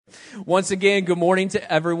Once again, good morning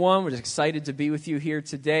to everyone. We're just excited to be with you here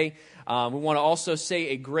today. We want to also say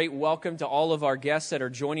a great welcome to all of our guests that are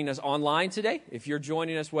joining us online today. If you're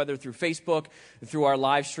joining us, whether through Facebook or through our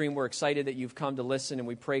live stream, we're excited that you've come to listen, and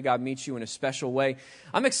we pray God meets you in a special way.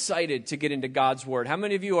 I'm excited to get into God's Word. How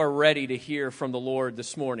many of you are ready to hear from the Lord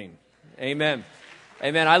this morning? Amen.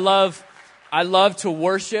 Amen. I love to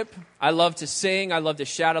worship, I love to sing, I love to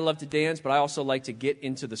shout, I love to dance, but I also like to get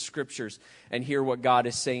into the Scriptures and hear what God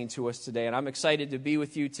is saying to us today. And I'm excited to be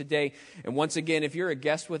with you today. And once again, if you're a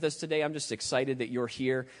guest with us today, I'm just excited that you're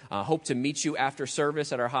here. Hope to meet you after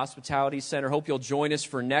service at our hospitality center. Hope you'll join us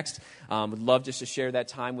for next. Would love just to share that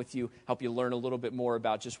time with you, help you learn a little bit more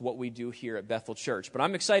about just what we do here at Bethel Church. But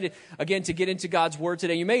I'm excited, again, to get into God's Word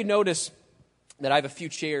today. You may notice that I have a few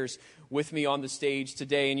chairs with me on the stage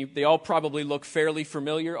today, and they all probably look fairly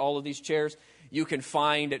familiar, all of these chairs you can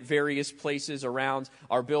find at various places around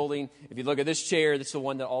our building. If you look at this chair, that's the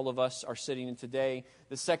one that all of us are sitting in today.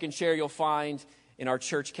 The second chair you'll find in our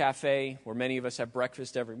church cafe, where many of us have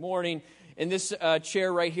breakfast every morning. In this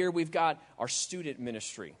chair right here, we've got our student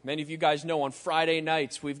ministry. Many of you guys know on Friday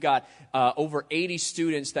nights, we've got over 80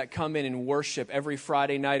 students that come in and worship every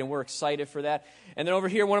Friday night, and we're excited for that. And then over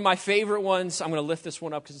here, one of my favorite ones, I'm going to lift this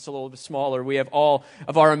one up because it's a little bit smaller. We have all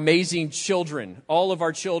of our amazing children, all of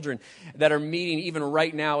our children that are meeting even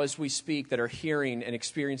right now as we speak, that are hearing and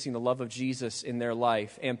experiencing the love of Jesus in their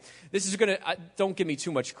life. And this is going to, don't give me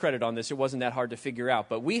too much credit on this. It wasn't that hard to figure out.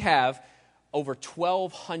 But we have over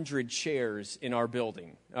 1,200 chairs in our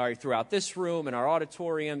building, all right, throughout this room and our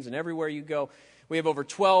auditoriums and everywhere you go. We have over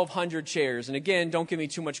 1,200 chairs. And again, don't give me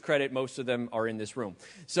too much credit. Most of them are in this room.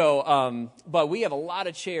 So, but we have a lot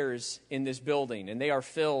of chairs in this building, and they are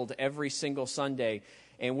filled every single Sunday.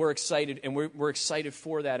 And we're excited, and we're excited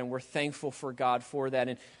for that, and we're thankful for God for that.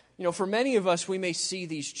 And, you know, for many of us, we may see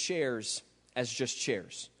these chairs as just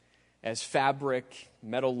chairs, as fabric,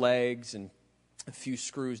 metal legs, and a few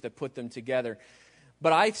screws that put them together.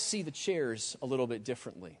 But I see the chairs a little bit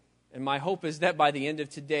differently. And my hope is that by the end of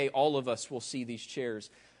today, all of us will see these chairs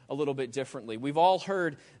a little bit differently. We've all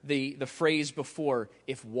heard the phrase before,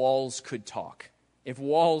 if walls could talk. If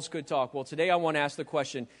walls could talk. Well, today I want to ask the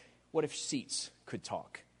question, what if seats could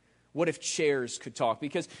talk? What if chairs could talk?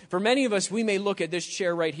 Because for many of us, we may look at this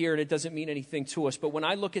chair right here and it doesn't mean anything to us. But when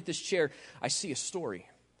I look at this chair, I see a story.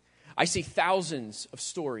 I see thousands of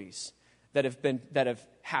stories that have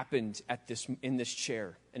happened in this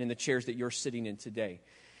chair and in the chairs that you're sitting in today.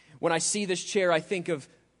 When I see this chair, I think of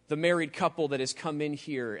the married couple that has come in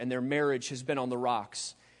here and their marriage has been on the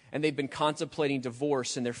rocks and they've been contemplating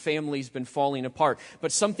divorce and their family's been falling apart.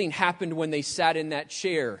 But something happened when they sat in that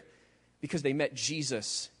chair because they met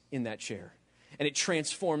Jesus in that chair, and it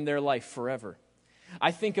transformed their life forever.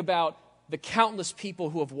 I think about the countless people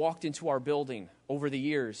who have walked into our building over the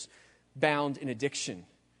years bound in addiction,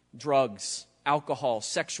 drugs, alcohol,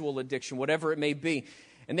 sexual addiction, whatever it may be.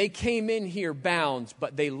 And they came in here bound,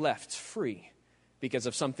 but they left free because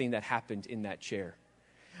of something that happened in that chair.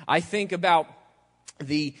 I think about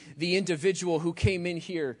the individual who came in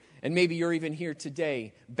here, and maybe you're even here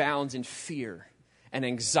today, bound in fear and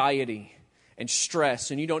anxiety and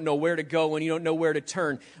stress, and you don't know where to go and you don't know where to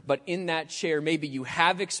turn. But in that chair, maybe you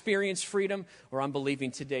have experienced freedom, or I'm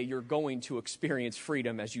believing today you're going to experience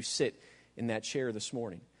freedom as you sit in that chair this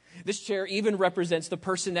morning. This chair even represents the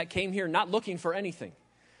person that came here not looking for anything.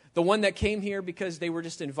 The one that came here because they were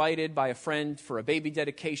just invited by a friend for a baby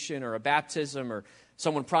dedication or a baptism, or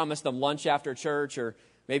someone promised them lunch after church, or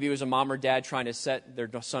maybe it was a mom or dad trying to set their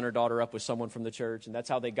son or daughter up with someone from the church, and that's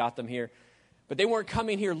how they got them here. But they weren't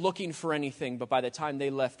coming here looking for anything, but by the time they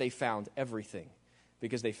left, they found everything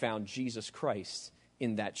because they found Jesus Christ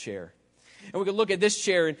in that chair. And we can look at this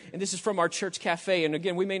chair, and this is from our church cafe. And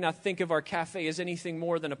again, we may not think of our cafe as anything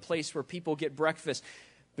more than a place where people get breakfast.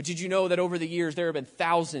 But did you know that over the years, there have been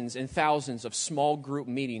thousands and thousands of small group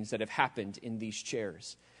meetings that have happened in these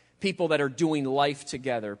chairs? People that are doing life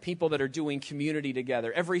together, people that are doing community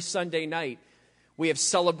together. Every Sunday night, we have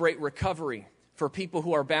Celebrate Recovery for people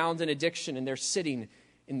who are bound in addiction, and they're sitting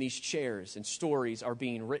in these chairs, and stories are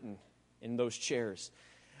being written in those chairs.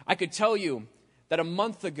 I could tell you that a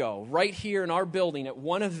month ago, right here in our building, at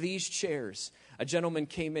one of these chairs, a gentleman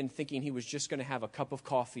came in thinking he was just going to have a cup of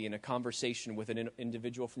coffee and a conversation with an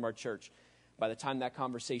individual from our church. By the time that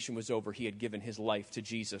conversation was over, he had given his life to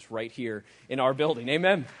Jesus right here in our building.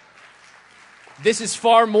 Amen. This is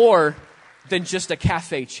far more than just a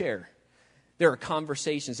cafe chair. There are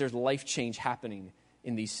conversations, there's life change happening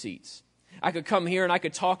in these seats. I could come here and I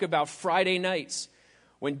could talk about Friday nights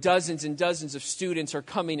when dozens and dozens of students are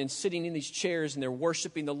coming and sitting in these chairs and they're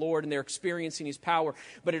worshiping the Lord and they're experiencing His power.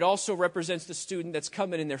 But it also represents the student that's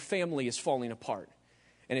coming and their family is falling apart.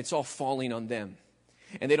 And it's all falling on them.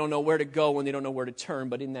 And they don't know where to go and they don't know where to turn.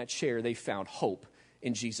 But in that chair, they found hope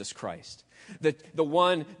in Jesus Christ. The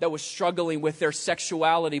one that was struggling with their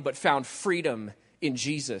sexuality but found freedom in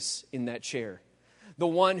Jesus in that chair. The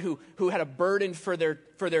one who had a burden for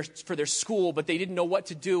their school, but they didn't know what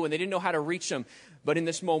to do and they didn't know how to reach them. But in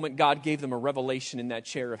this moment, God gave them a revelation in that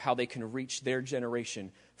chair of how they can reach their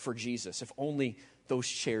generation for Jesus. If only those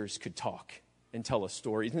chairs could talk and tell us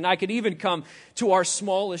stories. And I could even come to our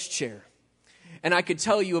smallest chair. And I could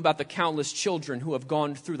tell you about the countless children who have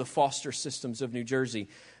gone through the foster systems of New Jersey,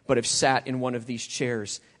 but have sat in one of these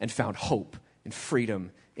chairs and found hope and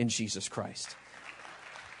freedom in Jesus Christ.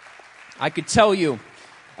 I could tell you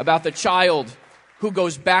about the child who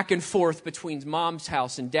goes back and forth between mom's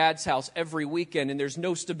house and dad's house every weekend, and there's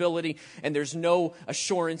no stability, and there's no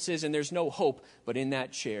assurances, and there's no hope. But in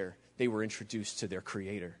that chair, they were introduced to their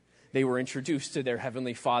Creator. They were introduced to their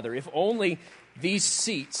Heavenly Father. If only these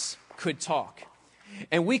seats could talk.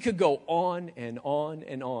 And we could go on and on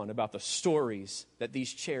and on about the stories that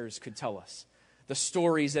these chairs could tell us. The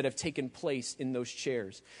stories that have taken place in those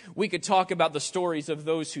chairs. We could talk about the stories of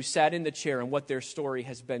those who sat in the chair and what their story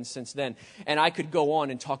has been since then. And I could go on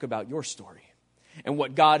and talk about your story and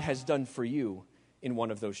what God has done for you in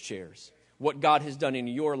one of those chairs. What God has done in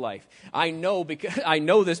your life. I know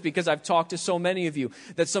this because I've talked to so many of you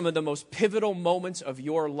that some of the most pivotal moments of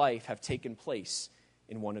your life have taken place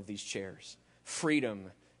in one of these chairs.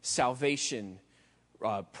 Freedom, salvation,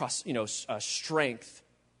 strength,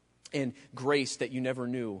 and grace that you never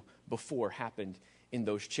knew before happened in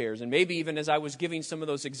those chairs. And maybe even as I was giving some of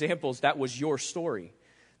those examples, that was your story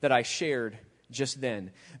that I shared just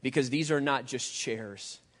then. Because these are not just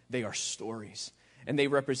chairs, they are stories. And they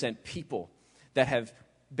represent people that have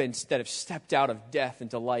stepped out of death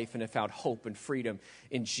into life and have found hope and freedom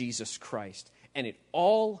in Jesus Christ. And it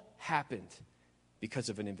all happened because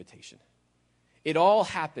of an invitation. It all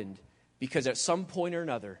happened because at some point or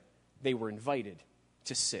another, they were invited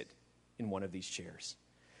to sit in one of these chairs.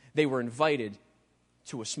 They were invited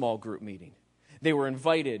to a small group meeting. They were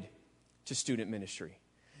invited to student ministry.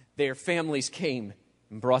 Their families came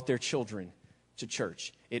and brought their children to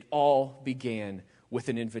church. It all began with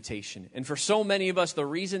an invitation. And for so many of us, the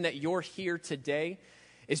reason that you're here today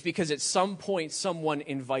is because at some point someone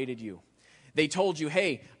invited you. They told you,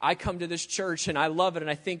 hey, I come to this church and I love it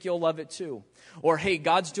and I think you'll love it too. Or, hey,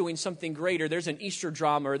 God's doing something greater. There's an Easter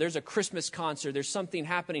drama or there's a Christmas concert. There's something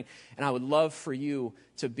happening and I would love for you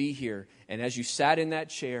to be here. And as you sat in that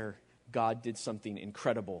chair, God did something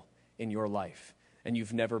incredible in your life. And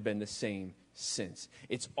you've never been the same since.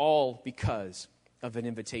 It's all because of an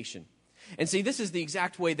invitation. And see, this is the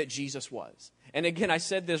exact way that Jesus was. And again, I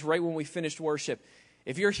said this right when we finished worship.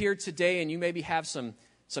 If you're here today and you maybe have some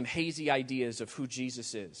hazy ideas of who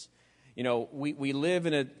Jesus is. You know, we live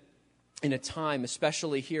in a time,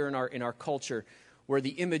 especially here in our culture, where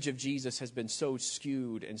the image of Jesus has been so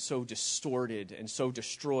skewed and so distorted and so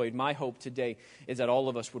destroyed. My hope today is that all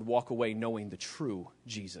of us would walk away knowing the true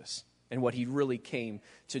Jesus and what He really came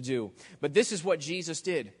to do. But this is what Jesus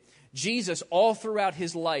did. Jesus, all throughout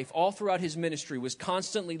His life, all throughout His ministry, was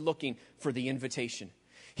constantly looking for the invitation.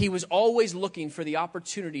 He was always looking for the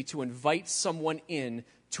opportunity to invite someone in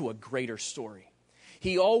to a greater story.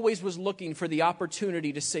 He always was looking for the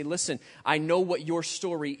opportunity to say, listen, I know what your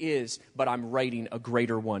story is, but I'm writing a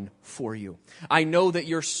greater one for you. I know that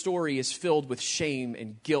your story is filled with shame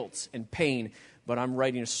and guilt and pain, but I'm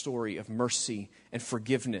writing a story of mercy and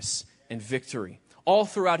forgiveness and victory. All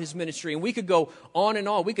throughout His ministry. And we could go on and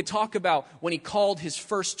on. We could talk about when He called His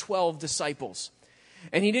first 12 disciples.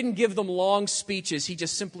 And He didn't give them long speeches. He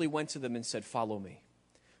just simply went to them and said, follow me.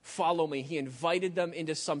 Follow me. He invited them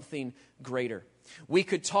into something greater. We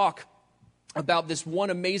could talk about this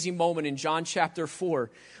one amazing moment in John chapter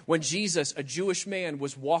 4 when Jesus, a Jewish man,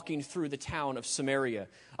 was walking through the town of Samaria,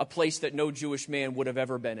 a place that no Jewish man would have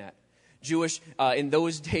ever been at. In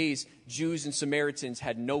those days, Jews and Samaritans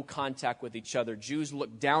had no contact with each other. Jews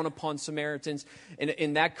looked down upon Samaritans. And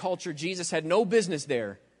in that culture, Jesus had no business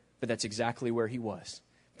there. But that's exactly where He was,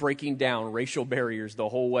 breaking down racial barriers the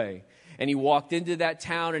whole way. And He walked into that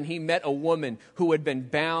town and He met a woman who had been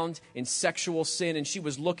bound in sexual sin. And she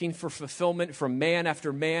was looking for fulfillment from man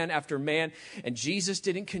after man after man. And Jesus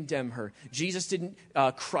didn't condemn her. Jesus didn't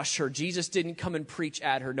crush her. Jesus didn't come and preach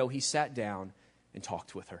at her. No, He sat down and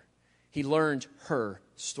talked with her. He learned her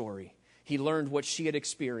story. He learned what she had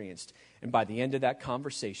experienced. And by the end of that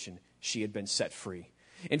conversation, she had been set free.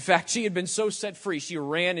 In fact, she had been so set free, she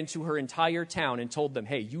ran into her entire town and told them,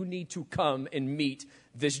 hey, you need to come and meet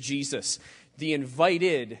this Jesus. The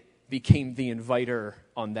invited became the inviter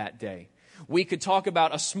on that day. We could talk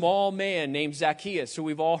about a small man named Zacchaeus, who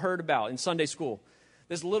we've all heard about in Sunday school.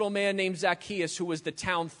 This little man named Zacchaeus, who was the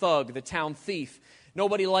town thug, the town thief.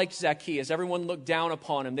 Nobody liked Zacchaeus. Everyone looked down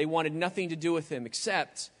upon him. They wanted nothing to do with him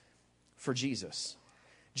except for Jesus.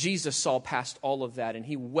 Jesus saw past all of that, and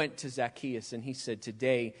he went to Zacchaeus, and he said,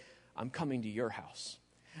 today, I'm coming to your house.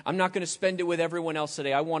 I'm not going to spend it with everyone else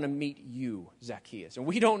today. I want to meet you, Zacchaeus. And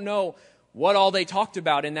we don't know what all they talked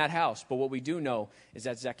about in that house, but what we do know is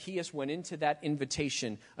that Zacchaeus went into that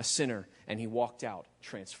invitation a sinner, and he walked out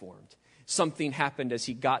transformed. Something happened as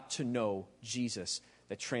he got to know Jesus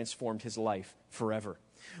that transformed his life forever.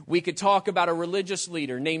 We could talk about a religious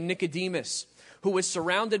leader named Nicodemus, who was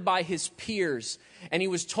surrounded by his peers, and he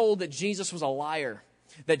was told that Jesus was a liar,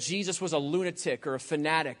 that Jesus was a lunatic or a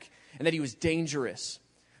fanatic, and that he was dangerous.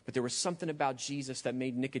 But there was something about Jesus that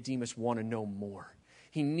made Nicodemus want to know more.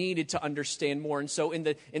 He needed to understand more. And so in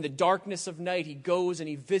the darkness of night, he goes and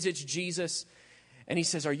he visits Jesus, and he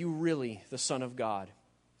says, are you really the Son of God?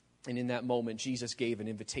 And in that moment, Jesus gave an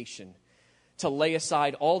invitation to lay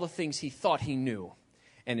aside all the things he thought he knew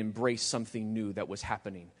and embrace something new that was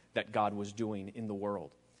happening, that God was doing in the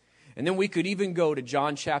world. And then we could even go to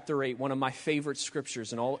John chapter 8, one of my favorite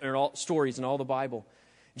scriptures in all stories in all the Bible.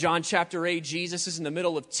 John chapter 8, Jesus is in the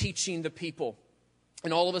middle of teaching the people.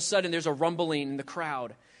 And all of a sudden, there's a rumbling in the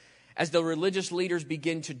crowd as the religious leaders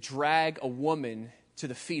begin to drag a woman to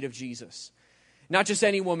the feet of Jesus. Not just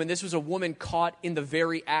any woman. This was a woman caught in the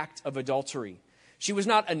very act of adultery. She was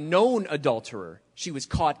not a known adulterer. She was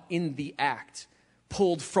caught in the act,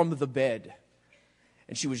 pulled from the bed.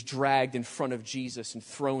 And she was dragged in front of Jesus and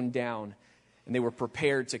thrown down. And they were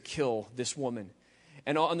prepared to kill this woman.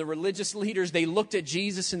 And on the religious leaders, they looked at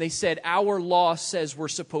Jesus and they said, our law says we're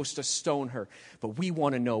supposed to stone her. But we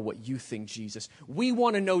want to know what you think, Jesus. We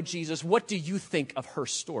want to know, Jesus, what do you think of her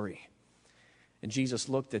story? And Jesus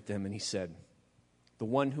looked at them and he said, the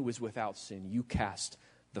one who is without sin, you cast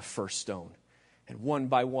the first stone. And one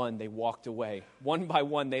by one, they walked away. One by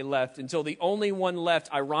one, they left until the only one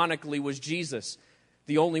left, ironically, was Jesus,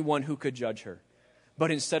 the only one who could judge her. But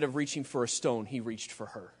instead of reaching for a stone, he reached for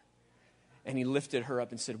her. And he lifted her up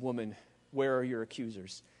and said, woman, where are your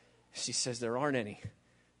accusers? She says, there aren't any.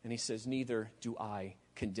 And he says, neither do I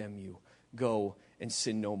condemn you. Go and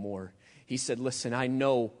sin no more. He said, listen, I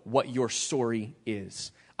know what your story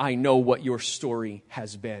is. I know what your story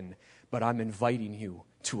has been, but I'm inviting you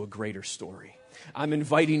to a greater story. I'm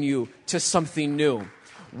inviting you to something new.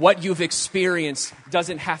 What you've experienced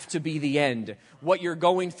doesn't have to be the end. What you're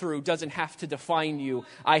going through doesn't have to define you.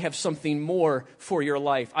 I have something more for your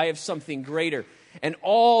life. I have something greater. And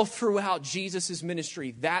all throughout Jesus'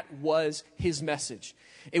 ministry, that was his message.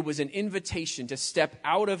 It was an invitation to step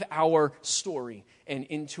out of our story and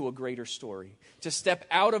into a greater story. To step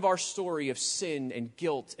out of our story of sin and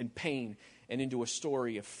guilt and pain and into a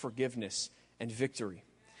story of forgiveness and victory.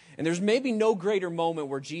 And there's maybe no greater moment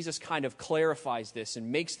where Jesus kind of clarifies this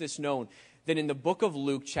and makes this known than in the book of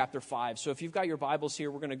Luke chapter 5. So if you've got your Bibles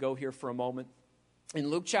here, we're going to go here for a moment. In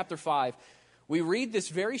Luke chapter 5, we read this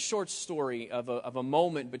very short story of a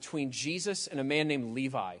moment between Jesus and a man named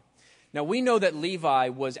Levi. Now, we know that Levi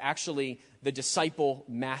was actually the disciple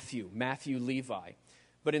Matthew Levi.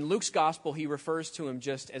 But in Luke's gospel, he refers to him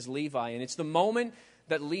just as Levi. And it's the moment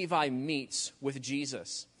that Levi meets with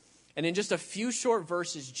Jesus. And in just a few short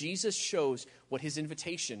verses, Jesus shows what his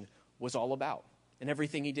invitation was all about and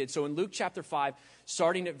everything he did. So in Luke chapter 5,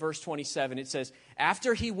 starting at verse 27, it says,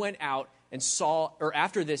 after this, he went out and saw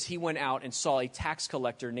a tax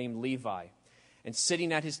collector named Levi, and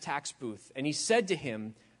sitting at his tax booth. And he said to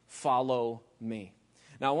him, follow me.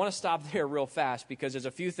 Now, I want to stop there real fast because there's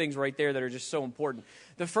a few things right there that are just so important.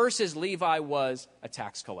 The first is Levi was a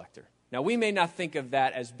tax collector. Now, we may not think of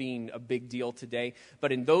that as being a big deal today,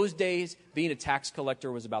 but in those days, being a tax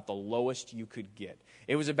collector was about the lowest you could get.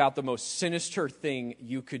 It was about the most sinister thing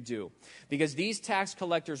you could do. Because these tax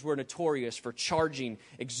collectors were notorious for charging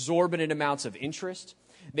exorbitant amounts of interest.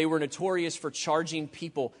 They were notorious for charging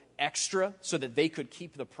people extra so that they could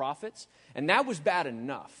keep the profits. And that was bad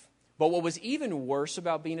enough. But what was even worse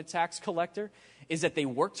about being a tax collector is that they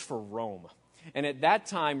worked for Rome. And at that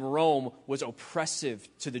time, Rome was oppressive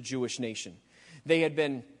to the Jewish nation. They had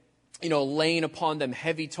been, laying upon them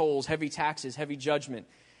heavy tolls, heavy taxes, heavy judgment.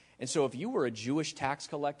 And so if you were a Jewish tax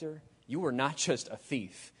collector, you were not just a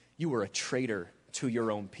thief. You were a traitor to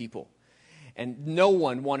your own people. And no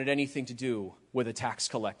one wanted anything to do with a tax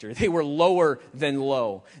collector. They were lower than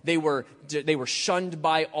low. They were shunned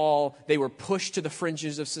by all. They were pushed to the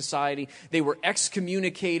fringes of society. They were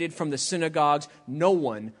excommunicated from the synagogues. No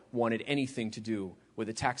one wanted anything to do with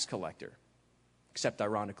a tax collector, except,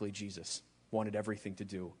 ironically, Jesus wanted everything to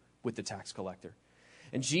do with the tax collector.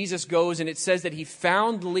 And Jesus goes, and it says that he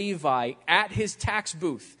found Levi at his tax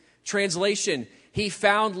booth. Translation, he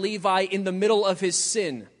found Levi in the middle of his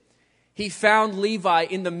sin. He found Levi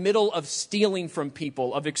in the middle of stealing from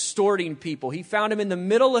people, of extorting people. He found him in the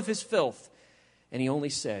middle of his filth. And he only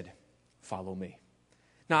said, "Follow me."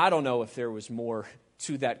 Now, I don't know if there was more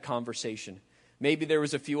to that conversation. Maybe there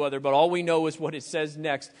was a few other, but all we know is what it says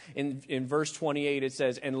next. In verse 28, it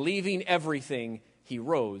says, "And leaving everything, he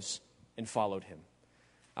rose and followed him."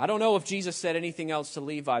 I don't know if Jesus said anything else to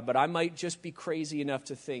Levi, but I might just be crazy enough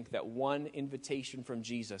to think that one invitation from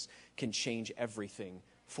Jesus can change everything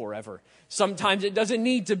forever. Sometimes it doesn't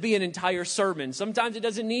need to be an entire sermon. Sometimes it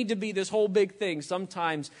doesn't need to be this whole big thing.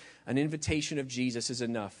 Sometimes an invitation of Jesus is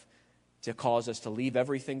enough to cause us to leave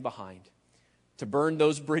everything behind, to burn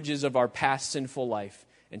those bridges of our past sinful life,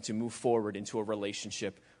 and to move forward into a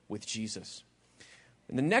relationship with Jesus.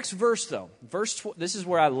 In the next verse, though, this is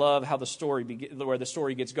where I love how the story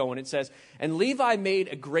gets going. It says, "And Levi made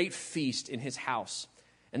a great feast in his house,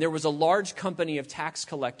 and there was a large company of tax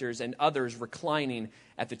collectors and others reclining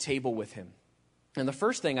at the table with him." And the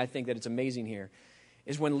first thing I think that it's amazing here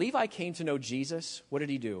is when Levi came to know Jesus, what did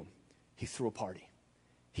he do? He threw a party.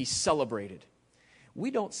 He celebrated. We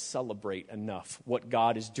don't celebrate enough what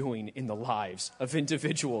God is doing in the lives of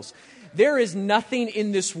individuals. There is nothing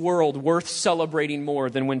in this world worth celebrating more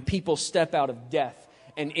than when people step out of death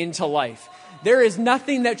and into life. There is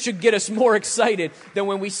nothing that should get us more excited than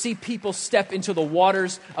when we see people step into the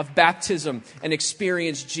waters of baptism and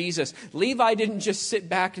experience Jesus. Levi didn't just sit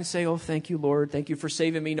back and say, "Oh, thank you, Lord. Thank you for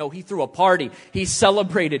saving me." No, he threw a party. He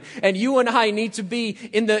celebrated. And you and I need to be be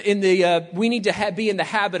in the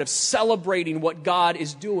habit of celebrating what God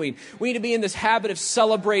is doing. We need to be in this habit of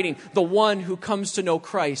celebrating the one who comes to know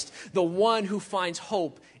Christ, the one who finds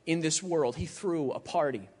hope in this world. He threw a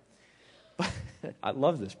party. But I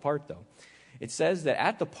love this part, though. It says that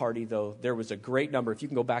at the party, though, there was a great number. If you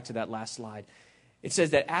can go back to that last slide. It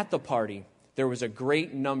says that at the party, there was a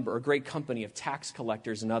great company of tax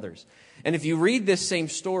collectors and others. And if you read this same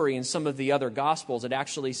story in some of the other Gospels, it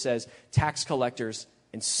actually says tax collectors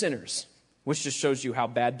and sinners, which just shows you how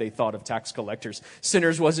bad they thought of tax collectors.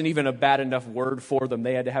 Sinners wasn't even a bad enough word for them.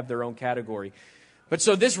 They had to have their own category. But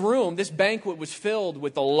so this banquet was filled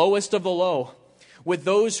with the lowest of the low, with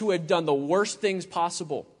those who had done the worst things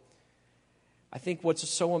possible. I think what's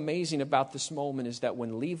so amazing about this moment is that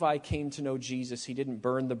when Levi came to know Jesus, he didn't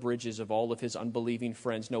burn the bridges of all of his unbelieving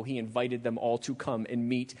friends. No, he invited them all to come and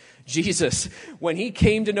meet Jesus. When he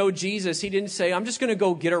came to know Jesus, he didn't say, "I'm just going to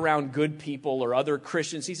go get around good people or other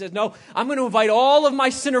Christians." He says, "No, I'm going to invite all of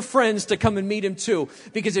my sinner friends to come and meet him too.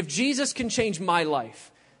 Because if Jesus can change my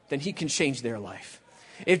life, then he can change their life.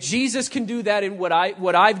 If Jesus can do that in what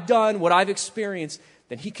I've done, what I've experienced,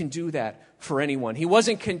 then he can do that for anyone." He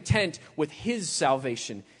wasn't content with his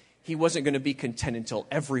salvation. He wasn't going to be content until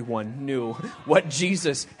everyone knew what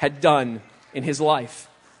Jesus had done in his life.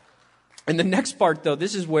 And the next part, though,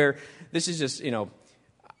 this is just,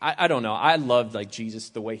 I don't know. I love Jesus,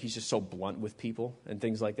 the way he's just so blunt with people and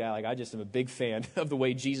things like that. I just am a big fan of the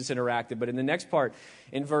way Jesus interacted. But in the next part,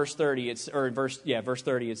 in verse 30, verse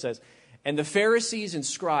 30, it says, "And the Pharisees and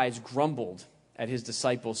scribes grumbled at his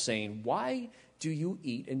disciples, saying, 'Why do you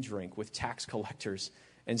eat and drink with tax collectors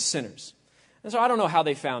and sinners?'" And so I don't know how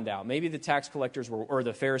they found out. Maybe the tax collectors or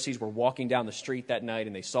the Pharisees were walking down the street that night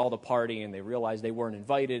and they saw the party and they realized they weren't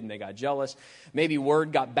invited and they got jealous. Maybe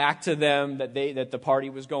word got back to them that the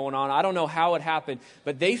party was going on. I don't know how it happened,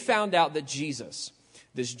 but they found out that Jesus,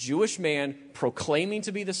 this Jewish man proclaiming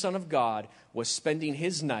to be the Son of God, was spending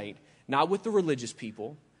his night not with the religious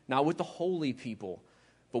people, not with the holy people,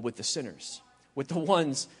 but with the sinners, with the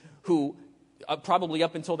ones who probably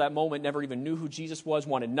up until that moment never even knew who Jesus was,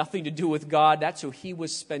 wanted nothing to do with God. That's who he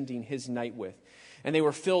was spending his night with. And they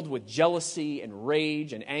were filled with jealousy and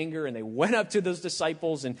rage and anger, and they went up to those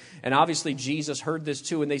disciples, and obviously Jesus heard this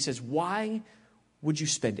too, and they says, "Why would you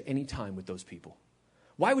spend any time with those people?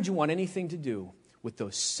 Why would you want anything to do with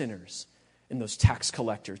those sinners and those tax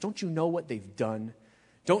collectors? Don't you know what they've done?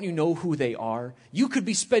 Don't you know who they are? You could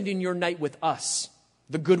be spending your night with us,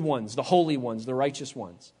 the good ones, the holy ones, the righteous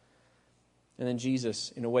ones." And then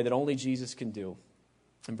Jesus, in a way that only Jesus can do,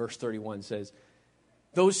 in verse 31 says,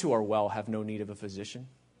 "Those who are well have no need of a physician,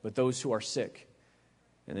 but those who are sick."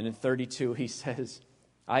 And then in 32 he says,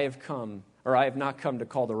 I have not come to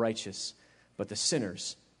call the righteous, but the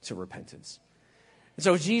sinners to repentance." And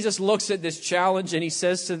so Jesus looks at this challenge and he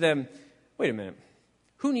says to them, wait a minute,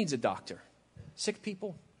 who needs a doctor? Sick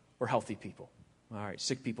people or healthy people? All right,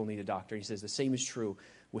 sick people need a doctor. He says the same is true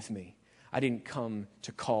with me. I didn't come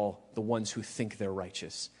to call the ones who think they're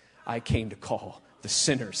righteous. I came to call the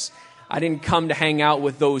sinners. I didn't come to hang out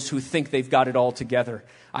with those who think they've got it all together.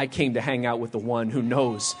 I came to hang out with the one who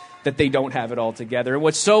knows that they don't have it all together. And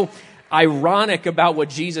what's so ironic about what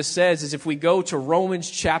Jesus says is if we go to Romans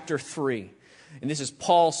chapter 3, and this is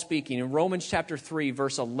Paul speaking, in Romans chapter 3,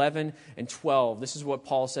 verse 11 and 12, this is what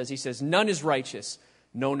Paul says. He says, none is righteous,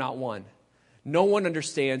 no, not one. No one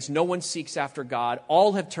understands, no one seeks after God.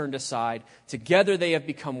 All have turned aside. Together they have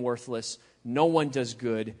become worthless. No one does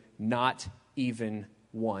good, not even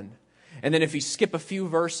one. And then if you skip a few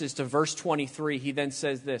verses to verse 23, he then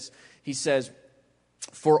says this. He says,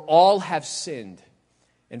 for all have sinned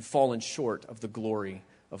and fallen short of the glory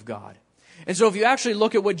of God. And so if you actually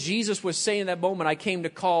look at what Jesus was saying in that moment, I came to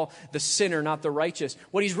call the sinner, not the righteous.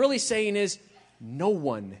 What he's really saying is, no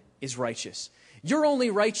one is righteous. You're only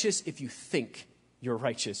righteous if you think you're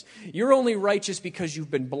righteous. You're only righteous because you've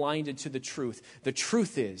been blinded to the truth. The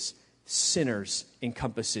truth is, sinners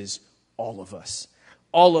encompasses all of us.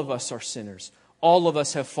 All of us are sinners. All of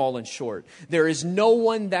us have fallen short. There is no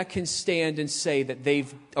one that can stand and say that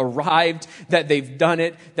they've arrived, that they've done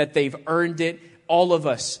it, that they've earned it. All of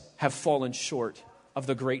us have fallen short of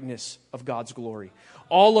the greatness of God's glory.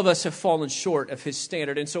 All of us have fallen short of his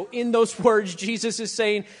standard. And so in those words, Jesus is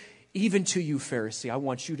saying, even to you, Pharisee, I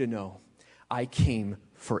want you to know, I came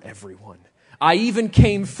for everyone. I even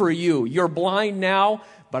came for you. You're blind now,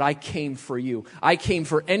 but I came for you. I came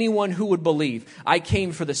for anyone who would believe. I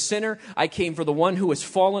came for the sinner. I came for the one who has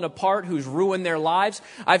fallen apart, who's ruined their lives.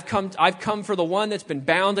 I've come for the one that's been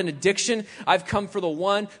bound in addiction. I've come for the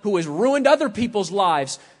one who has ruined other people's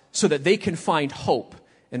lives so that they can find hope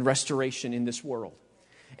and restoration in this world.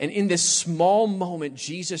 And in this small moment,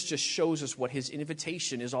 Jesus just shows us what his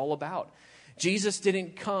invitation is all about. Jesus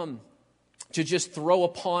didn't come to just throw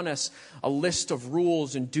upon us a list of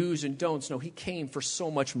rules and do's and don'ts. No, he came for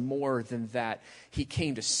so much more than that. He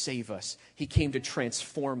came to save us. He came to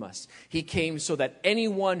transform us. He came so that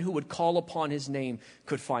anyone who would call upon his name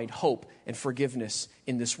could find hope and forgiveness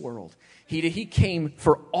in this world. He came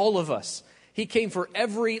for all of us. He came for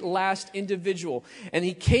every last individual. And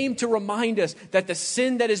he came to remind us that the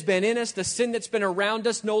sin that has been in us, the sin that's been around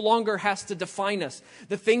us, no longer has to define us.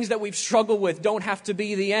 The things that we've struggled with don't have to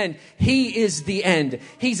be the end. He is the end.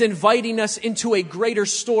 He's inviting us into a greater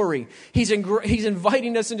story. He's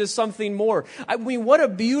inviting us into something more. I mean, what a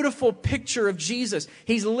beautiful picture of Jesus.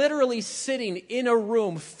 He's literally sitting in a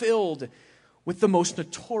room filled with the most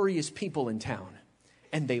notorious people in town.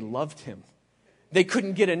 And they loved him. They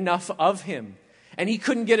couldn't get enough of him. And he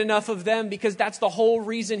couldn't get enough of them because that's the whole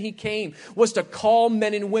reason he came, was to call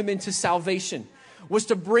men and women to salvation, was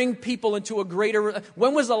to bring people into a greater...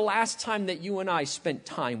 When was the last time that you and I spent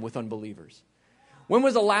time with unbelievers? When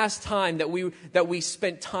was the last time that we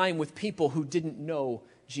spent time with people who didn't know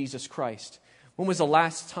Jesus Christ? When was the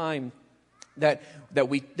last time that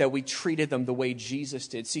we treated them the way Jesus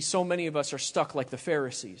did? See, so many of us are stuck like the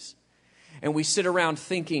Pharisees. And we sit around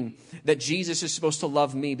thinking that Jesus is supposed to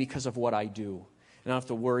love me because of what I do. And I don't have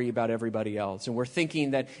to worry about everybody else. And we're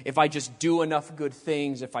thinking that if I just do enough good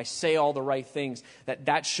things, if I say all the right things,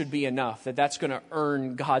 that should be enough, that's going to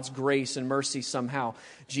earn God's grace and mercy somehow.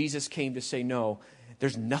 Jesus came to say, no,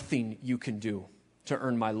 there's nothing you can do to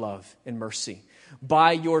earn my love and mercy.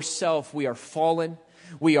 By yourself, we are fallen,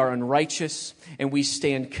 we are unrighteous, and we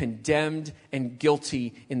stand condemned and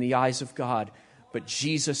guilty in the eyes of God. But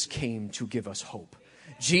Jesus came to give us hope.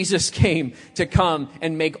 Jesus came to come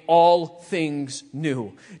and make all things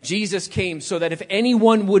new. Jesus came so that if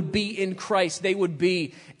anyone would be in Christ, they would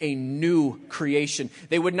be a new creation.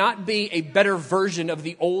 They would not be a better version of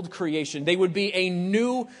the old creation. They would be a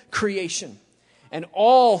new creation. And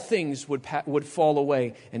all things would fall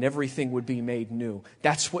away and everything would be made new.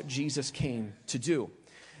 That's what Jesus came to do.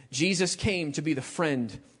 Jesus came to be the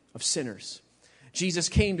friend of sinners. Jesus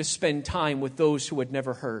came to spend time with those who had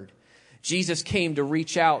never heard. Jesus came to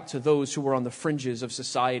reach out to those who were on the fringes of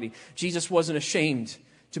society. Jesus wasn't ashamed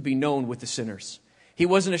to be known with the sinners. He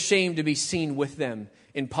wasn't ashamed to be seen with them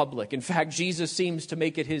in public. In fact, Jesus seems to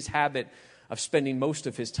make it his habit of spending most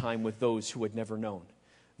of his time with those who had never known,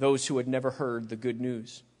 those who had never heard the good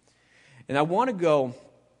news. And I want to go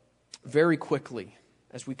very quickly,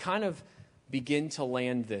 as we kind of begin to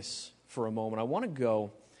land this for a moment, I want to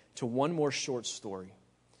go to one more short story.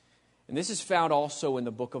 And this is found also in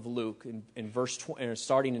the book of Luke,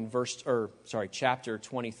 chapter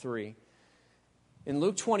 23. In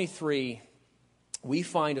Luke 23, we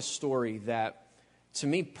find a story that to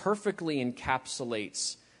me, perfectly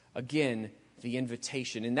encapsulates, again, the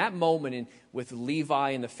invitation. In that moment with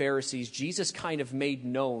Levi and the Pharisees, Jesus kind of made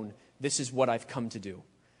known, this is what I've come to do.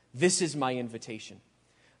 This is my invitation.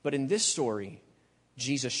 But in this story,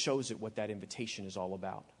 Jesus shows it what that invitation is all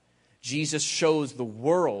about. Jesus shows the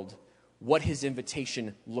world what his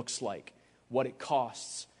invitation looks like, what it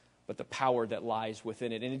costs, but the power that lies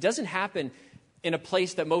within it. And it doesn't happen in a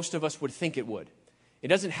place that most of us would think it would. It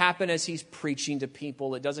doesn't happen as he's preaching to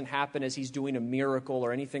people. It doesn't happen as he's doing a miracle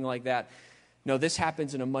or anything like that. No, this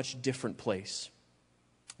happens in a much different place.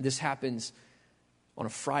 This happens on a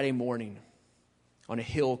Friday morning on a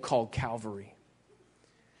hill called Calvary,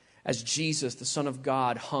 as Jesus, the Son of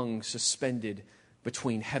God, hung suspended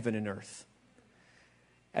between heaven and earth,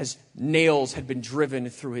 as nails had been driven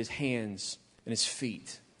through his hands and his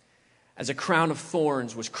feet, as a crown of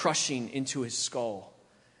thorns was crushing into his skull,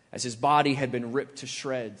 as his body had been ripped to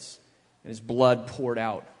shreds and his blood poured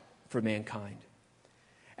out for mankind,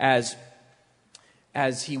 as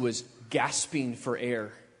he was gasping for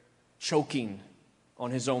air, choking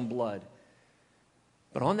on his own blood.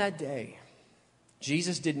 But on that day,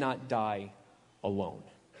 Jesus did not die alone.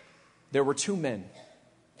 There were two men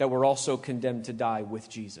that were also condemned to die with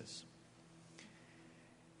Jesus.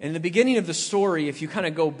 In the beginning of the story, if you kind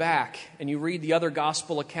of go back and you read the other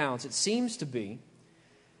gospel accounts, it seems to be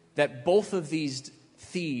that both of these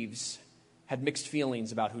thieves had mixed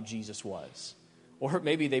feelings about who Jesus was. Or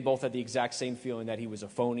maybe they both had the exact same feeling that he was a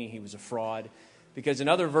phony, he was a fraud. Because in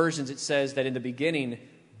other versions it says that in the beginning,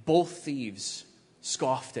 both thieves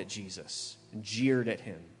scoffed at Jesus and jeered at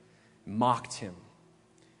him, mocked him.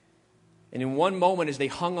 And in one moment, as they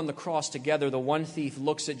hung on the cross together, the one thief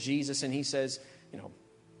looks at Jesus and he says,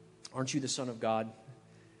 aren't you the Son of God?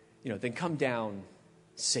 Then come down,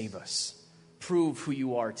 save us. Prove who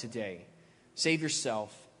you are today. Save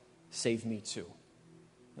yourself, save me too.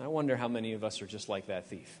 And I wonder how many of us are just like that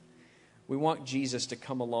thief. We want Jesus to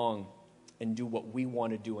come along and do what we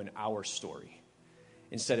want to do in our story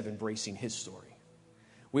instead of embracing his story.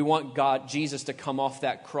 We want Jesus to come off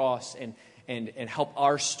that cross and help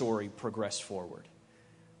our story progress forward.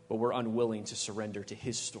 But we're unwilling to surrender to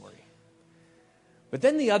his story. But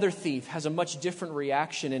then the other thief has a much different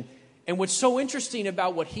reaction. And what's so interesting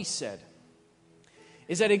about what he said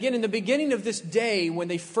is that, again, in the beginning of this day, when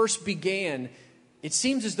they first began, it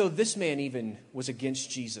seems as though this man even was against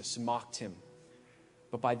Jesus and mocked him.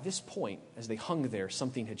 But by this point, as they hung there,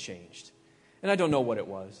 something had changed. And I don't know what it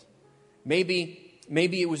was. Maybe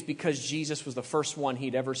it was because Jesus was the first one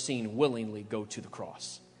he'd ever seen willingly go to the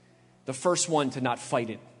cross. The first one to not fight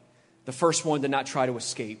it. The first one to not try to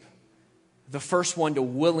escape. The first one to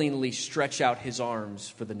willingly stretch out his arms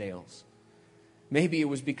for the nails. Maybe it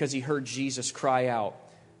was because he heard Jesus cry out,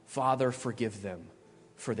 "Father, forgive them,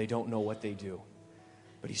 for they don't know what they do."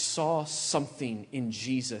 But he saw something in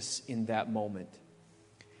Jesus in that moment.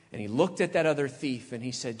 And he looked at that other thief and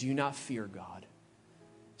he said, "Do you not fear God,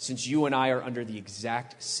 since you and I are under the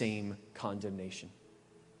exact same condemnation?"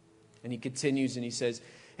 And he continues and he says,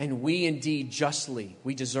 "And we indeed justly,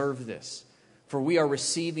 we deserve this, for we are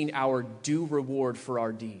receiving our due reward for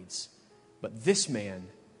our deeds. But this man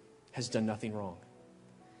has done nothing wrong."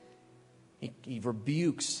 He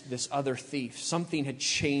rebukes this other thief. Something had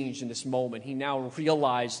changed in this moment. He now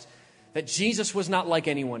realized that Jesus was not like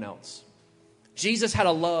anyone else. Jesus had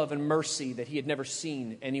a love and mercy that he had never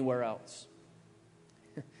seen anywhere else.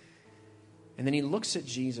 And then he looks at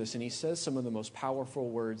Jesus and he says some of the most powerful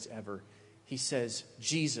words ever. He says,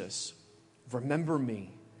 "Jesus, remember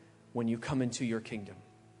me when you come into your kingdom."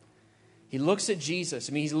 He looks at Jesus.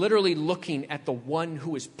 He's literally looking at the one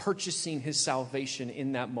who is purchasing his salvation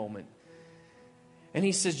in that moment. And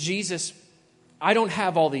he says, "Jesus, I don't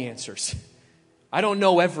have all the answers. I don't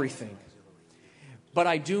know everything. But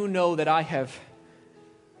I do know that I have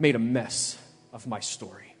made a mess of my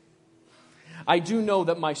story. I do know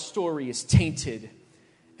that my story is tainted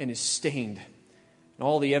and is stained. And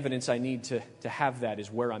all the evidence I need to have that is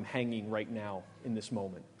where I'm hanging right now in this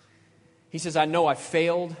moment." He says, "I know I've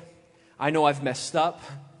failed. I know I've messed up.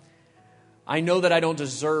 I know that I don't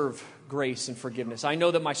deserve grace and forgiveness. I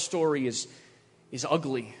know that my story is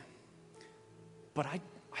ugly. But I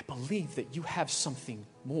believe that you have something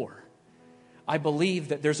more. I believe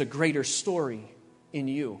that there's a greater story in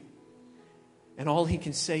you." And all he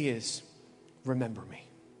can say is, "Remember me.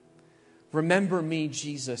 Remember me,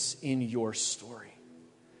 Jesus, in your story.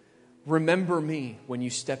 Remember me when you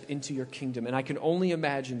step into your kingdom." And I can only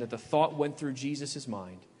imagine that the thought went through Jesus'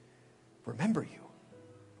 mind, "Remember you?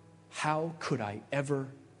 How could I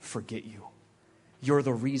ever forget you? You're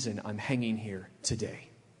the reason I'm hanging here today.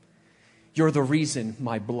 You're the reason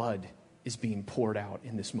my blood is being poured out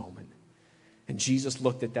in this moment. And Jesus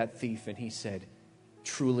looked at that thief and he said,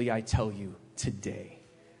 truly I tell you, today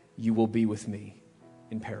you will be with me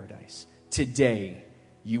in paradise. Today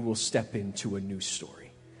you will step into a new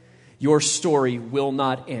story. Your story will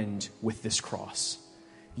not end with this cross.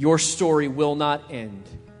 Your story will not end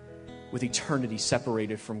with eternity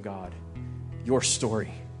separated from God. Your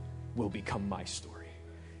story will become my story.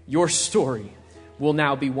 Your story will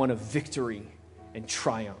now be one of victory and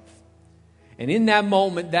triumph. And in that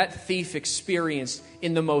moment, that thief experienced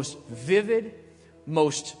in the most vivid,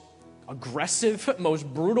 most aggressive, most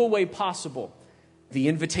brutal way possible, the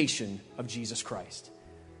invitation of Jesus Christ.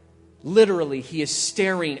 Literally, he is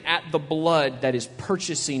staring at the blood that is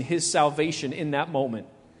purchasing his salvation in that moment.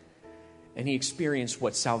 And he experienced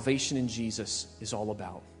what salvation in Jesus is all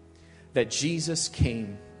about. That Jesus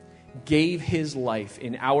came, gave his life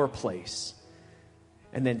in our place,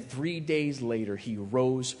 and then 3 days later, he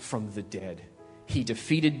rose from the dead. He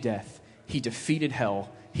defeated death. He defeated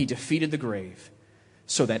hell. He defeated the grave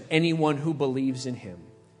so that anyone who believes in him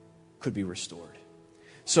could be restored.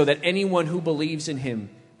 So that anyone who believes in him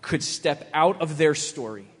could step out of their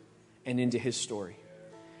story and into his story.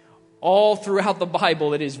 All throughout the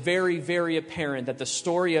Bible, it is very, very apparent that the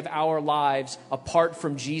story of our lives apart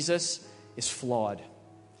from Jesus is flawed.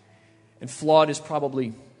 And flawed is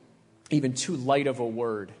probably even too light of a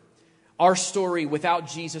word. Our story without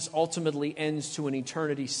Jesus ultimately ends to an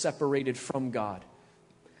eternity separated from God.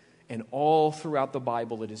 And all throughout the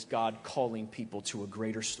Bible, it is God calling people to a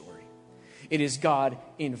greater story. It is God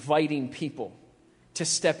inviting people to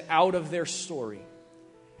step out of their story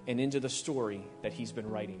and into the story that he's been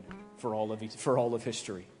writing for all of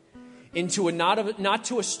history. Into not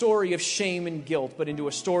to a story of shame and guilt, but into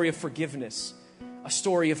a story of forgiveness, a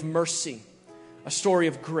story of mercy, a story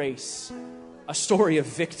of grace, a story of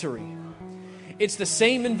victory. It's the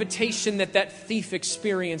same invitation that thief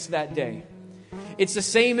experienced that day. It's the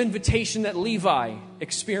same invitation that Levi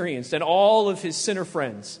experienced and all of his sinner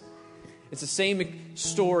friends. It's the same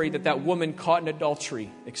story that woman caught in adultery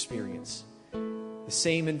experienced. The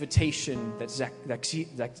same invitation that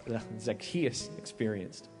Zacchaeus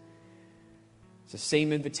experienced. It's the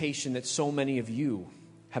same invitation that so many of you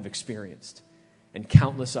have experienced and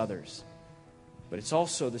countless others. But it's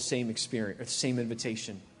also the same experience, or the same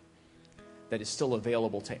invitation that is still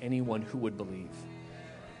available to anyone who would believe.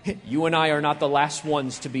 You and I are not the last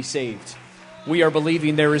ones to be saved. We are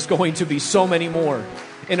believing there is going to be so many more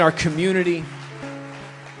in our community,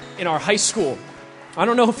 in our high school. I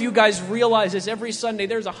don't know if you guys realize this. Every Sunday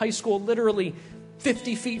there's a high school literally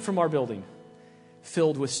 50 feet from our building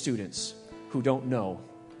filled with students who don't know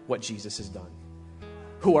what Jesus has done,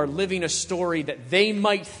 who are living a story that they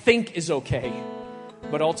might think is okay,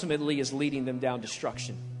 but ultimately is leading them down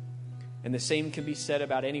destruction. And the same can be said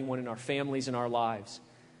about anyone in our families and our lives.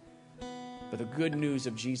 But the good news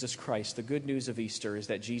of Jesus Christ, the good news of Easter, is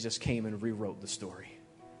that Jesus came and rewrote the story.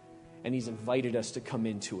 And he's invited us to come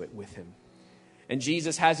into it with him. And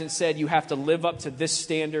Jesus hasn't said you have to live up to this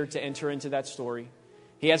standard to enter into that story.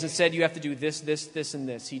 He hasn't said you have to do this, this, this, and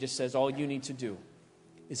this. He just says all you need to do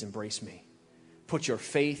is embrace me. Put your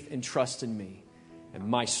faith and trust in me, and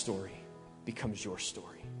my story becomes your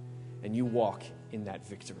story. And you walk in that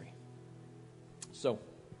victory. So,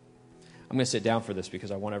 I'm going to sit down for this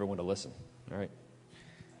because I want everyone to listen. All right?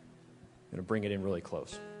 I'm going to bring it in really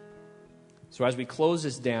close. So as we close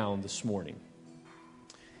this down this morning,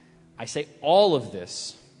 I say all of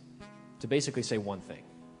this to basically say one thing.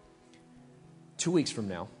 2 weeks from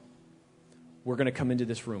now, we're going to come into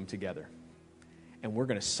this room together, and we're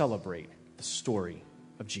going to celebrate the story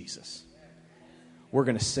of Jesus. We're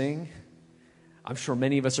going to sing. I'm sure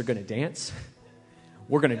many of us are going to dance.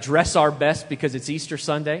 We're going to dress our best because it's Easter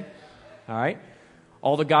Sunday. All right?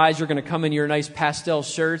 All the guys are going to come in your nice pastel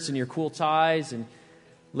shirts and your cool ties, and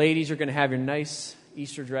ladies are going to have your nice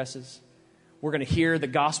Easter dresses. We're going to hear the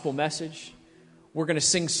gospel message. We're going to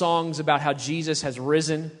sing songs about how Jesus has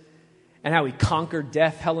risen and how he conquered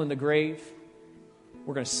death, hell, and the grave.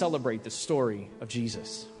 We're going to celebrate the story of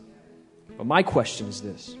Jesus. But my question is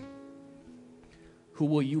this: who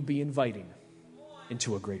will you be inviting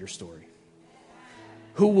into a greater story?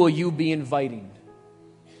 Who will you be inviting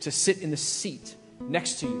to sit in the seat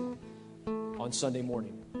next to you on Sunday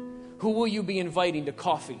morning? Who will you be inviting to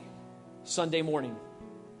coffee Sunday morning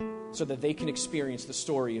so that they can experience the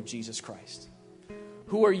story of Jesus Christ?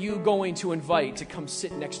 Who are you going to invite to come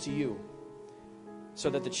sit next to you so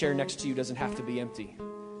that the chair next to you doesn't have to be empty,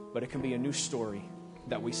 but it can be a new story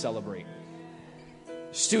that we celebrate?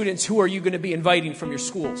 Students, who are you going to be inviting from your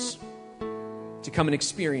schools to come and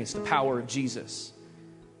experience the power of Jesus?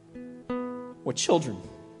 What children?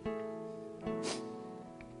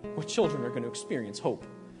 What children are going to experience hope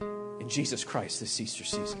in Jesus Christ this Easter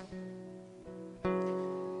season?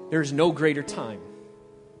 There is no greater time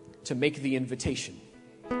to make the invitation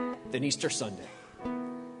than Easter Sunday,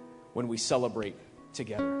 when we celebrate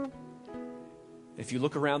together. If you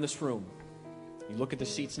look around this room, you look at the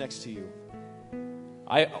seats next to you,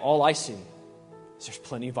 all I see is there's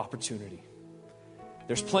plenty of opportunity.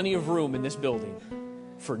 There's plenty of room in this building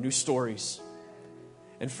for new stories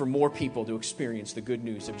and for more people to experience the good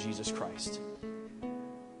news of Jesus Christ.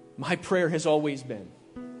 My prayer has always been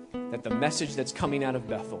that the message that's coming out of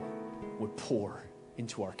Bethel would pour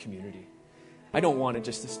into our community. I don't want it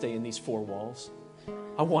just to stay in these four walls.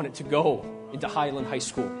 I want it to go into Highland High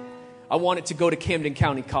School. I want it to go to Camden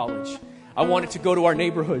County College. I want it to go to our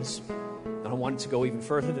neighborhoods. And I want it to go even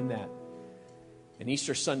further than that. And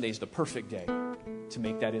Easter Sunday is the perfect day to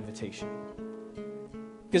make that invitation.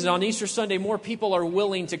 Because on Easter Sunday, more people are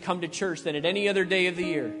willing to come to church than at any other day of the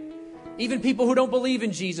year. Even people who don't believe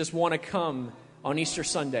in Jesus want to come on Easter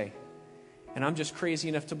Sunday. And I'm just crazy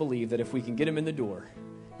enough to believe that if we can get them in the door,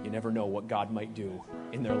 you never know what God might do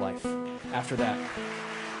in their life after that.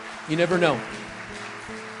 You never know.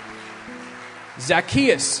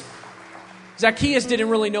 Zacchaeus didn't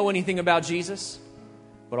really know anything about Jesus,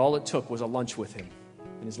 but all it took was a lunch with him,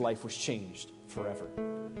 and his life was changed forever.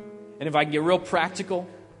 And if I can get real practical,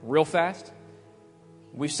 real fast,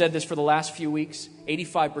 we've said this for the last few weeks,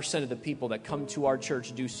 85% of the people that come to our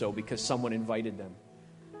church do so because someone invited them.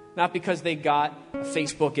 Not because they got a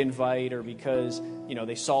Facebook invite or because,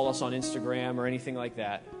 they saw us on Instagram or anything like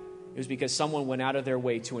that. It was because someone went out of their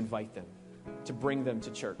way to invite them, to bring them to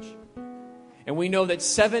church. And we know that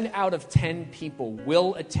 7 out of 10 people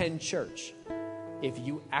will attend church if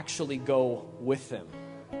you actually go with them.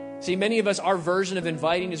 See, many of us, our version of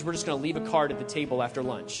inviting is we're just going to leave a card at the table after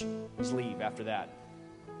lunch. Just leave after that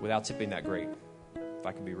without tipping that great, if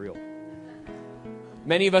I can be real.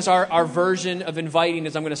 Many of us, our version of inviting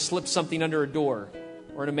is I'm going to slip something under a door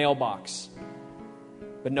or in a mailbox.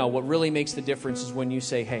 But no, what really makes the difference is when you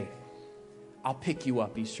say, hey, I'll pick you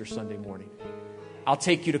up Easter Sunday morning. I'll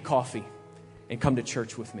take you to coffee and come to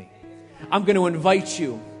church with me. I'm going to invite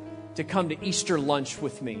you to come to Easter lunch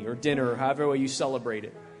with me or dinner or however way you celebrate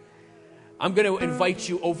it. I'm going to invite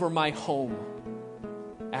you over my home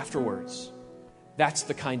afterwards. That's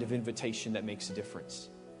the kind of invitation that makes a difference.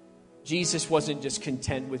 Jesus wasn't just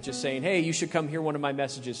content with just saying, hey, you should come hear one of my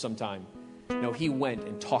messages sometime. No, he went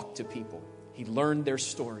and talked to people. He learned their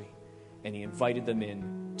story, and he invited them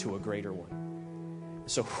in to a greater one.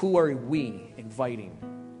 So who are we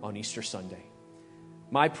inviting on Easter Sunday?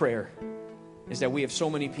 My prayer is that we have so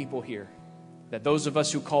many people here that those of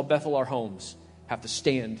us who call Bethel our homes have to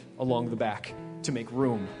stand along the back to make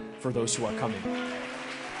room for those who are coming.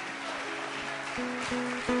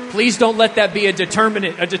 Please don't let that be a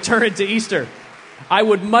deterrent to Easter. I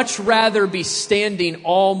would much rather be standing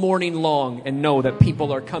all morning long and know that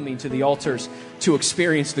people are coming to the altars to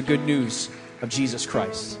experience the good news of Jesus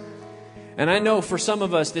Christ. And I know for some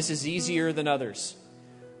of us, this is easier than others.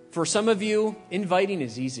 For some of you, inviting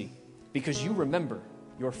is easy because you remember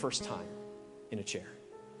your first time in a chair.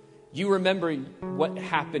 You remember what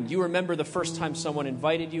happened. You remember the first time someone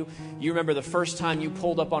invited you. You remember the first time you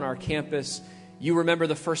pulled up on our campus. You remember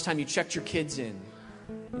the first time you checked your kids in.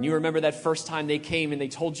 And you remember that first time they came and they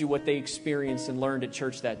told you what they experienced and learned at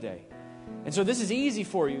church that day. And so this is easy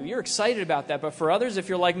for you. You're excited about that. But for others, if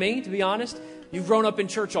you're like me, to be honest, you've grown up in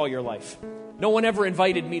church all your life. No one ever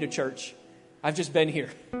invited me to church. I've just been here.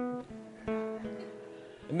 And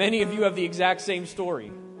many of you have the exact same story.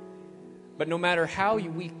 But no matter how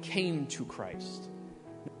we came to Christ,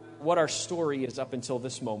 what our story is up until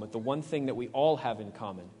this moment, the one thing that we all have in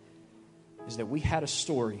common is that we had a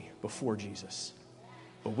story before Jesus.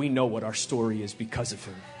 But we know what our story is because of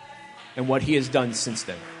him and what he has done since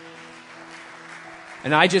then.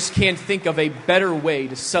 And I just can't think of a better way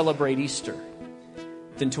to celebrate Easter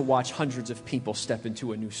than to watch hundreds of people step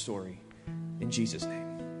into a new story in Jesus'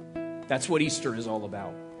 name. That's what Easter is all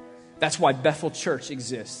about. That's why Bethel Church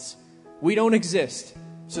exists. We don't exist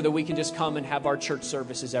so that we can just come and have our church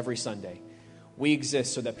services every Sunday. We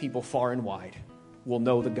exist so that people far and wide will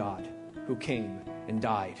know the God who came and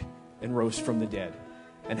died and rose from the dead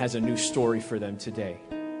and has a new story for them today.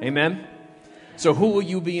 Amen? So who will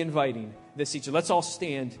you be inviting this Easter? Let's all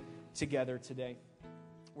stand together today.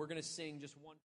 We're going to sing just one.